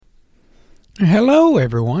Hello,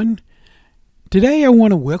 everyone. Today I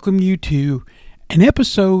want to welcome you to an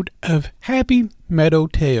episode of Happy Meadow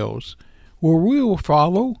Tales, where we will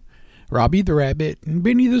follow Robby the Rabbit and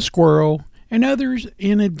Benny the Squirrel and others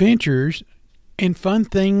in adventures and fun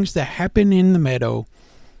things that happen in the meadow.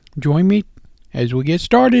 Join me as we get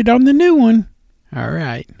started on the new one. All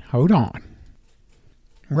right, hold on.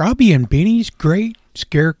 Robby and Benny's Great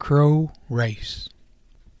Scarecrow Race.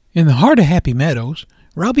 In the heart of Happy Meadows,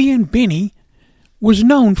 Robby and Benny was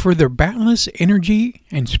known for their boundless energy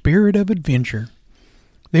and spirit of adventure.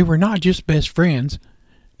 They were not just best friends,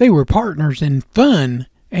 they were partners in fun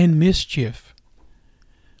and mischief.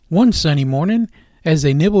 One sunny morning, as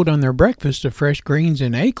they nibbled on their breakfast of fresh greens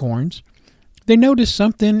and acorns, they noticed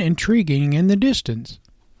something intriguing in the distance.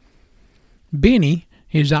 Benny,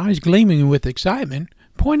 his eyes gleaming with excitement,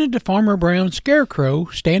 pointed to Farmer Brown's scarecrow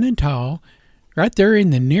standing tall right there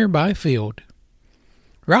in the nearby field.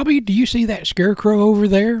 "Robby, do you see that scarecrow over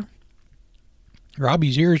there?"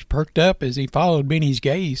 Robby's ears perked up as he followed Benny's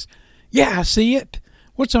gaze. "Yeah, I see it.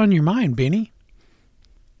 What's on your mind, Benny?"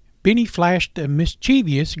 Benny flashed a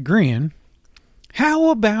mischievous grin.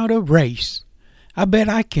 "How about a race? I bet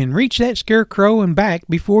I can reach that scarecrow and back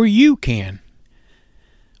before you can."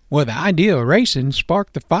 Well, the idea of racing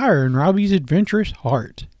sparked the fire in Robby's adventurous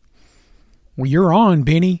heart. "Well, you're on,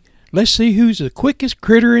 Benny. Let's see who's the quickest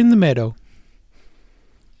critter in the meadow."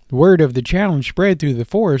 The word of the challenge spread through the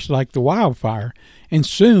forest like the wildfire, and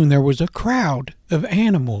soon there was a crowd of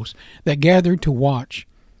animals that gathered to watch,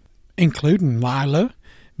 including Lila,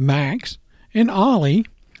 Max, and Ollie,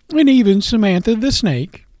 and even Samantha the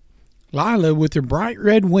snake. Lila, with her bright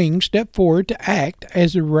red wings, stepped forward to act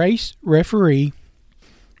as a race referee.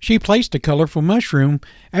 She placed a colorful mushroom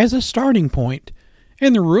as a starting point,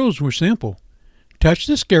 and the rules were simple. Touch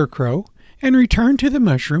the scarecrow and return to the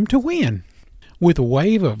mushroom to win. With a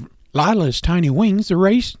wave of Lila's tiny wings, the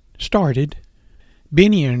race started.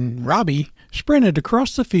 Benny and Robby sprinted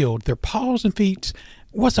across the field. Their paws and feet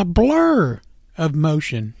was a blur of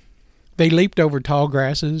motion. They leaped over tall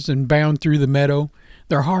grasses and bounded through the meadow,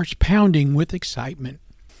 their hearts pounding with excitement.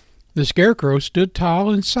 The scarecrow stood tall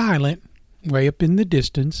and silent, way up in the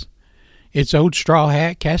distance, its old straw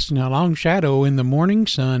hat casting a long shadow in the morning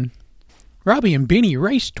sun. Robby and Benny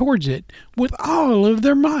raced towards it with all of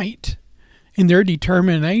their might, and their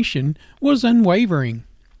determination was unwavering.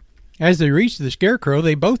 As they reached the scarecrow,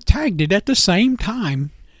 they both tagged it at the same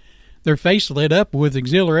time. Their face lit up with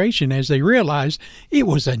exhilaration as they realized it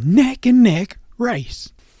was a neck-and-neck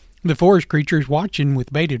race. The forest creatures, watching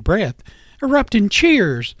with bated breath, erupted in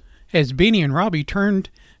cheers as Benny and Robby turned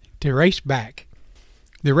to race back.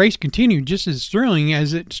 The race continued just as thrilling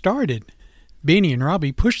as it started. Benny and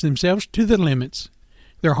Robby pushed themselves to the limits,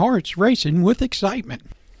 their hearts racing with excitement.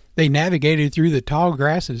 They navigated through the tall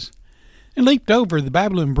grasses and leaped over the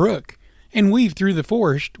babbling brook and weaved through the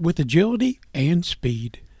forest with agility and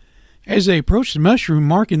speed. As they approached the mushroom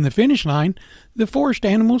marking the finish line, the forest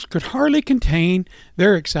animals could hardly contain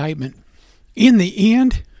their excitement. In the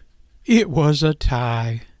end, it was a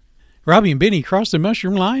tie. Robby and Benny crossed the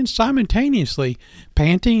mushroom line simultaneously,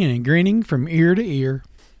 panting and grinning from ear to ear.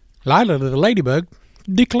 Lila the ladybug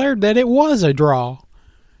declared that it was a draw,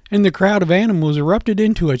 and the crowd of animals erupted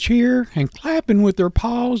into a cheer and clapping with their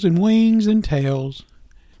paws and wings and tails.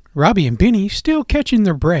 Robby and Benny still catching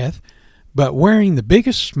their breath, but wearing the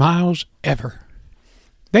biggest smiles ever.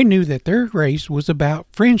 They knew that their race was about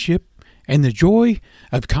friendship and the joy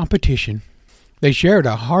of competition. They shared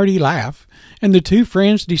a hearty laugh, and the two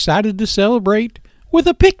friends decided to celebrate with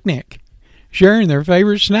a picnic, sharing their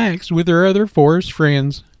favorite snacks with their other forest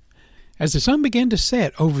friends. As the sun began to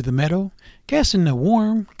set over the meadow, casting a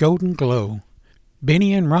warm golden glow,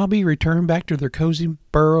 Benny and Robby returned back to their cozy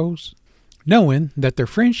burrows, knowing that their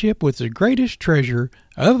friendship was the greatest treasure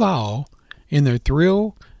of all in their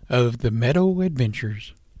thrill of the meadow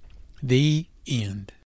adventures. The end.